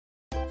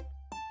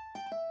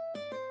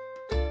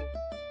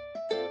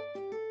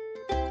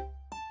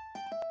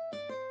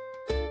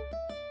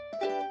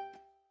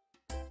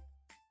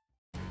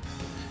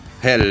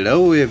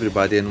Hello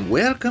everybody and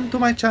welcome to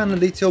my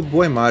channel. It's your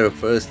boy Mario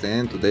First,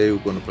 and today we're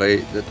gonna play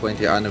the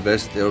 20th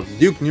anniversary of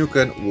Duke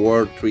Nukem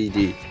World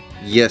 3D.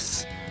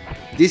 Yes,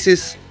 this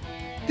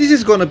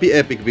is gonna be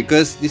epic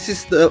because this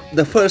is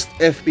the first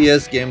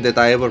FPS game that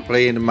I ever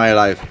played in my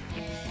life.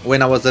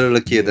 When I was a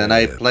little kid, and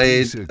I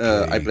played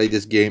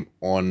this game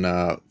on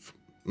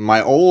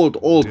my old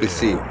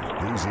PC.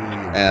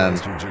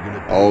 And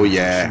oh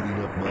yeah,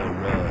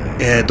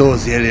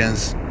 those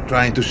aliens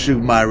trying to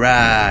shoot my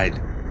ride.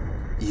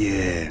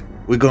 Yeah,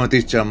 we're gonna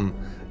teach them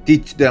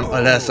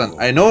a lesson.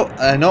 I know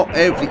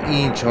every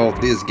inch of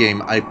this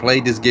game. I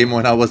played this game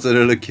when I was a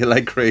little kid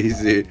like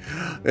crazy,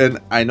 and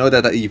I know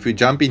that if you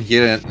jump in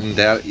here and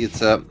there,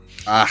 it's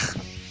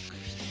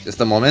just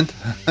a moment.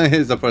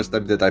 It's the first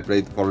time that I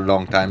played for a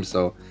long time,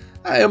 so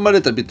I am a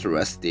little bit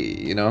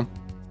rusty, you know.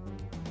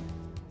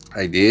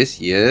 Like this,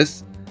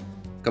 yes.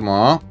 Come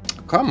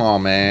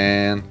on,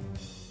 man.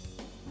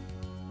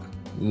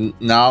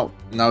 Now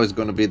it's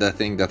gonna be the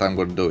thing that I'm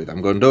gonna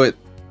do it.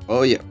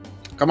 Oh yeah,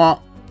 come on,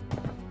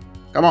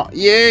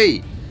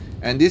 yay!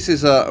 And this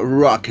is a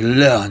rocket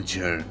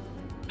launcher.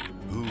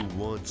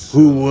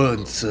 Who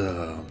wants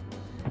some?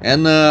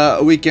 And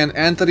we can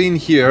enter in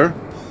here.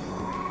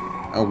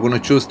 I'm gonna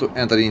choose to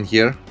enter in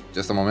here.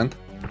 Just a moment.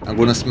 I'm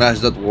gonna smash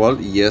that wall.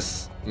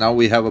 Yes. Now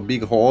we have a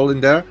big hole in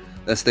there.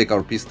 Let's take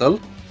our pistol.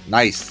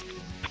 Nice.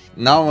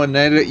 Now an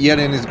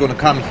alien is gonna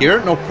come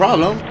here. No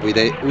problem.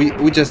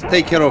 We just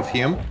take care of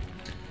him.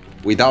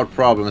 Without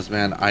problems,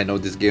 man. I know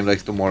this game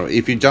likes tomorrow.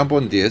 If you jump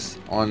on this,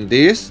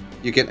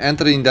 you can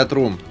enter in that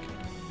room.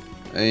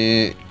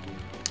 I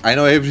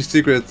know every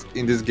secret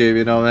in this game,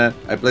 you know, man.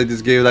 I played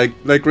this game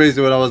like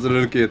crazy when I was a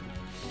little kid.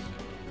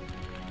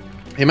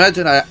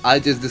 Imagine I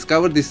just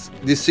discovered these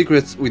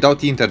secrets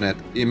without internet.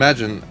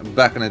 Imagine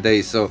back in the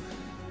day. So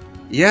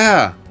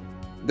yeah,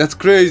 that's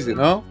crazy,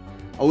 no?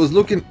 I was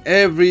looking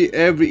every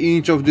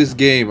inch of this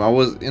game.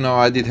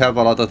 I did have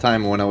a lot of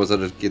time when I was a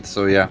little kid,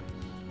 so yeah.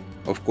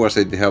 Of course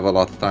I did have a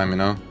lot of time, you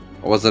know.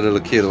 I was a little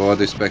kid, what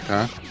do you expect,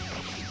 huh?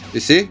 You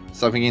see?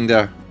 Something in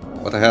there.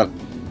 What the hell?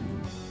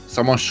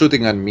 Someone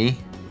shooting at me.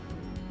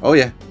 Oh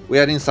yeah, we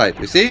are inside,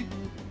 you see?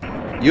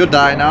 You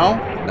die now.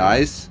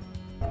 Nice.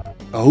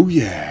 Oh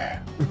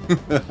yeah.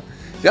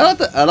 There are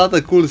a lot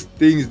of cool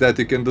things that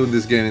you can do in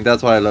this game, and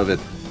that's why I love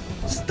it.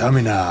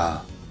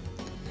 Stamina.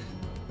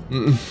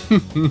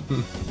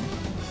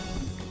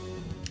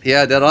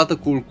 Yeah, there are a lot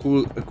of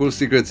cool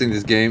secrets in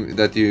this game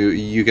that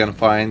you can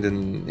find,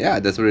 and yeah,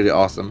 that's really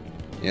awesome,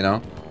 you know.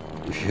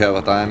 If you have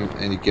a time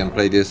and you can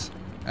play this,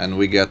 and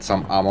we get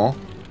some ammo.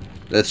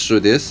 Let's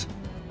shoot this.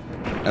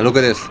 And look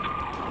at this.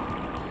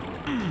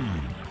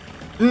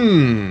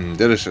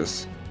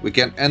 Delicious. We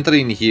can enter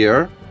in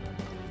here,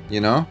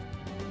 you know.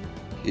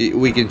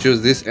 We can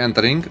choose this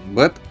entering,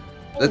 but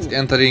let's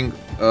entering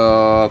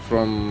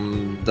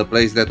from the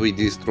place that we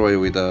destroy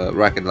with a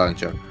rocket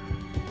launcher.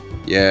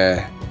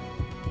 Yeah.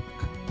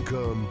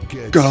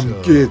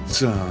 Come get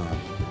some.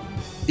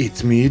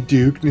 It's me,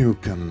 Duke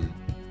Nukem.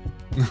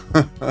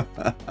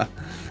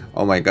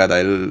 Oh my god,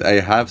 I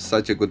have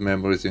such a good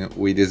memories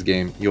with this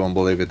game. You won't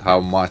believe it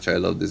how much I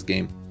love this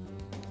game.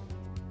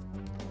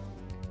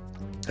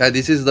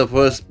 This is the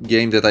first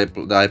game that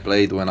I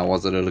played when I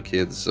was a little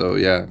kid. So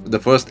yeah, the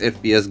first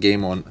FPS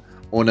game on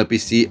a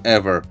PC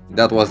ever.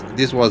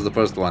 This was the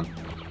first one.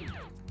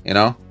 You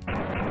know?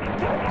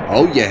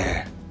 Oh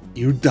yeah,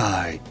 you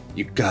died,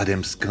 you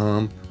goddamn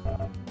scum.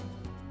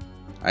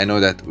 I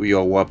know that we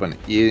are weapon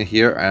in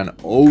here, and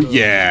oh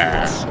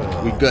yeah,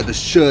 we got the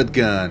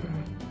shotgun.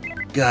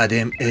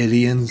 Goddamn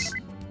aliens.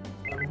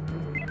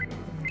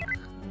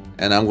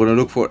 And I'm gonna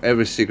look for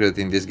every secret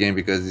in this game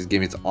because this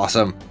game is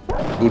awesome.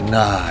 Good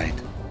night.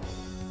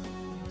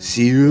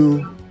 See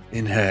you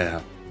in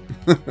hell.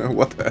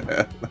 What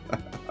the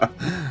hell?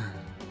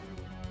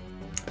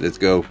 Let's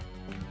go.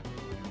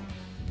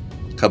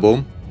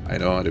 Kaboom. I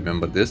don't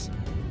remember this.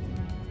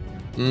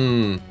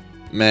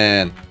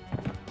 Man.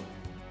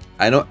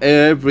 I know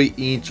every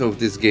inch of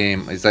this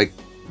game. It's like,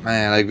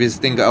 man, like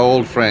visiting an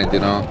old friend, you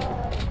know?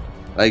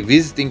 Like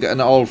visiting an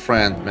old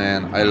friend,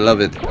 man. I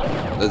love it.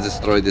 Let's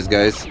destroy these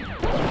guys.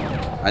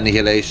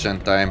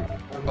 Annihilation time.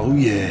 Oh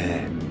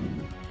yeah.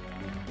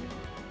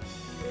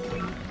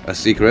 A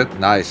secret?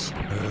 Nice.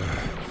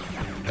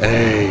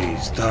 Hey,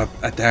 stop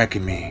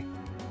attacking me.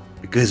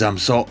 Because I'm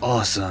so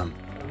awesome.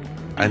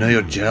 I know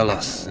you're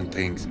jealous and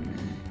things.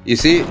 You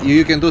see,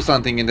 you can do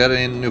something in there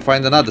and you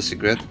find another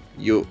secret.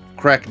 You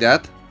crack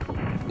that.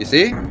 You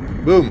see?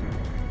 Boom.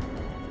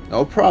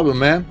 No problem,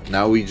 man.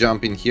 Now we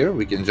jump in here.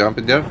 We can jump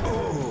in there.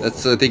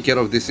 Let's take care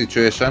of this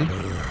situation.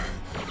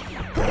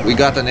 We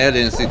got an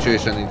alien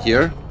situation in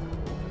here.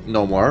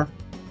 No more.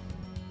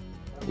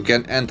 We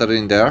can enter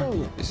in there.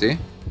 You see?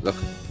 Look.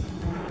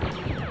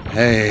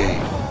 Hey.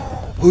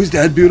 Who's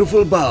that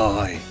beautiful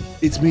boy?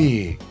 It's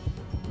me,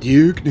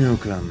 Duke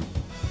Nukem.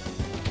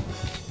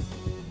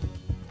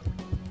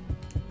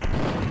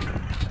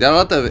 There are a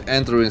lot of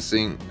entering.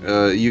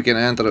 You can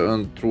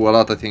enter through a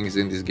lot of things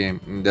in this game.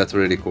 That's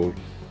really cool.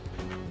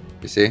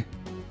 You see?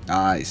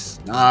 Nice,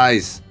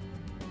 nice.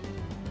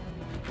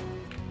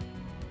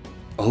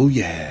 Oh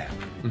yeah.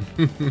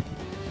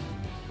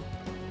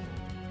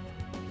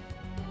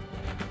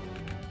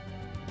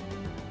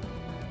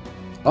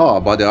 Oh,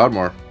 body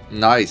armor.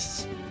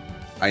 Nice.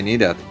 I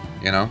need that,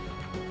 you know.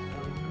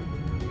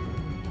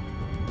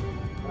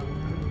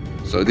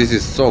 So this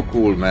is so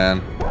cool,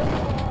 man.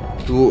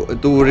 To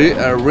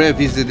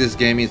revisit this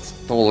game, it's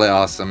totally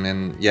awesome.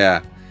 And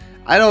yeah,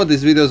 I know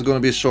this video is gonna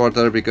be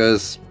shorter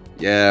because,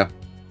 yeah,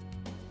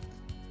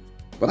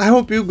 but I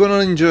hope you're gonna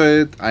enjoy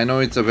it. I know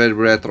it's a very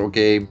retro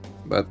game,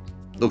 but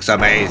looks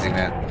amazing,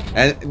 man.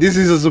 And this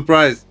is a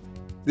surprise.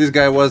 This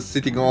guy was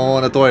sitting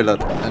on a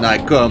toilet, and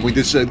I come with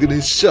the shotgun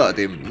and shot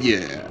him.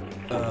 Yeah.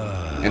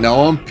 And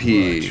now I'm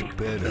pee.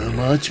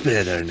 Much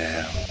better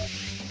now.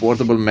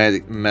 Portable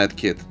med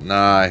kit.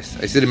 Nice.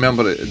 I still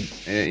remember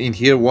in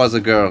here was a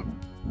girl.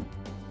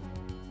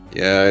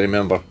 Yeah, I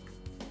remember.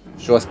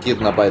 She was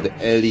kidnapped by the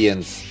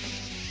aliens.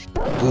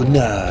 Good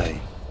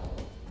night.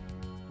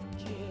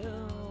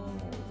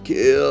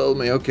 Kill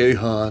me, okay,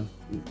 hon.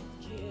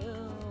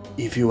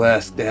 If you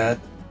ask that.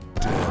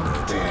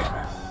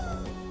 Damn.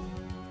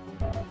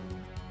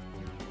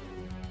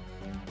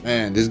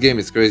 Man, this game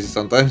is crazy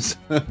sometimes.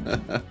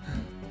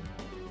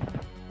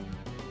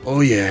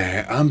 Oh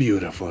yeah, I'm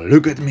beautiful.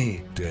 Look at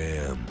me.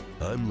 Damn,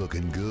 I'm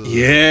looking good.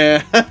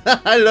 Yeah,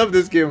 I love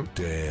this game.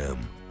 Damn,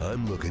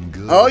 I'm looking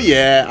good. Oh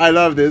yeah, I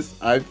love this.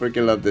 I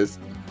freaking love this.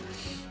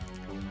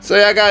 So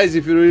yeah, guys,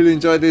 if you really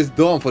enjoyed this,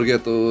 don't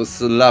forget to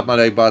slap my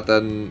like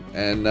button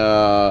and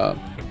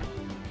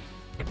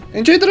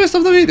enjoy the rest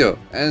of the video.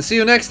 And see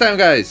you next time,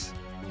 guys.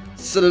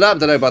 Slap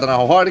the like button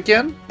how hard you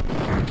can.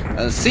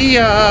 And see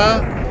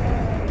ya.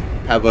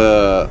 Have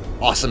a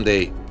awesome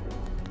day.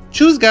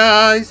 Choose,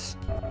 guys.